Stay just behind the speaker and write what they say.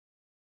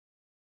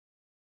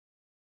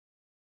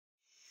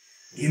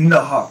In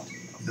the heart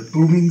of the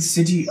booming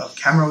city of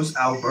Camrose,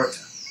 Alberta,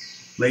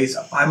 lays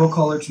a Bible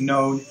college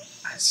known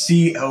as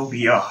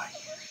CLBI.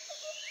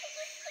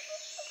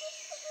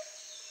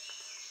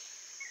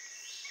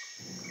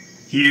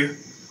 Here,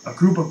 a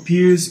group of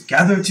peers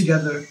gather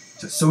together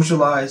to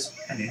socialize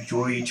and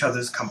enjoy each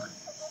other's company.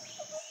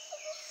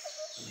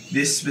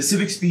 This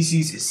specific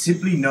species is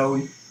simply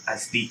known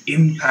as the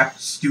impact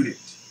student.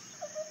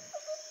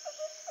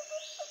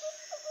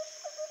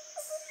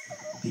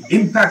 The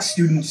impact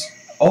students,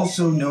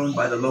 also known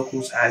by the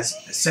locals as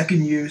the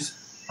second years,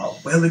 are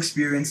well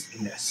experienced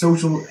in the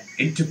social and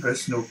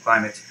interpersonal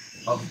climate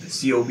of the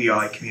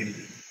CLBI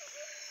community.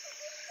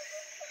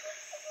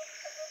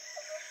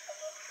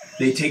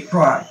 They take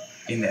pride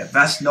in their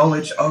vast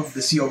knowledge of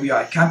the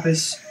CLBI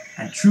campus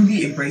and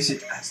truly embrace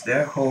it as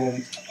their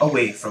home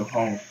away from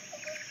home.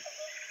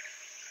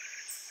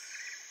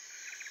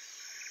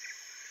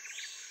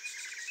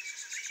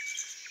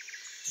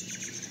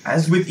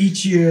 As with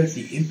each year,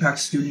 the impact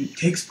student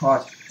takes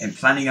part in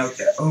planning out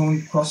their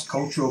own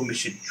cross-cultural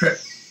mission trip.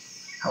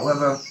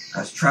 However,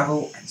 as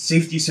travel and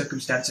safety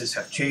circumstances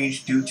have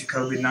changed due to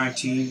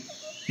COVID-19,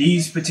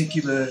 these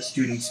particular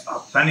students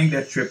are planning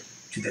their trip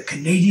to the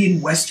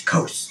Canadian West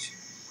Coast.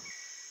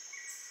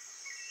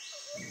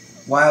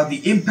 While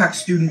the impact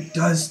student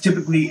does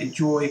typically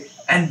enjoy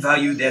and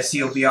value their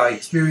CLBI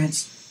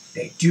experience,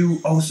 they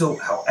do also,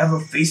 however,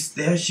 face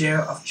their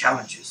share of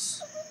challenges.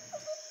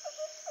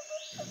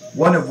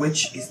 One of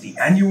which is the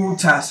annual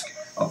task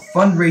of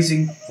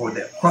fundraising for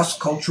their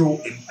cross-cultural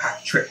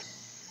impact trip.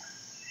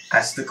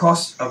 As the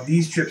cost of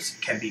these trips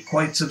can be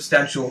quite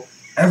substantial,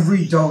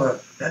 every dollar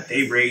that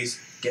they raise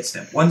gets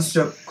them one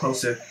step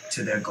closer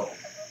to their goal.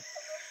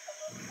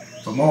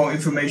 For more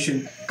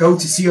information, go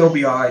to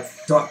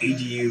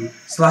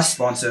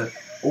clbi.edu/sponsor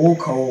or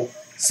call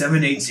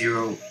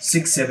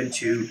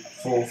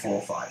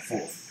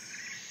 780-672-4454.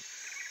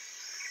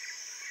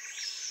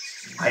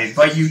 I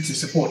invite you to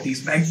support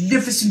these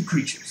magnificent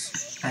creatures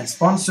and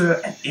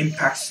sponsor an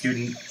impact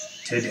student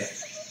today.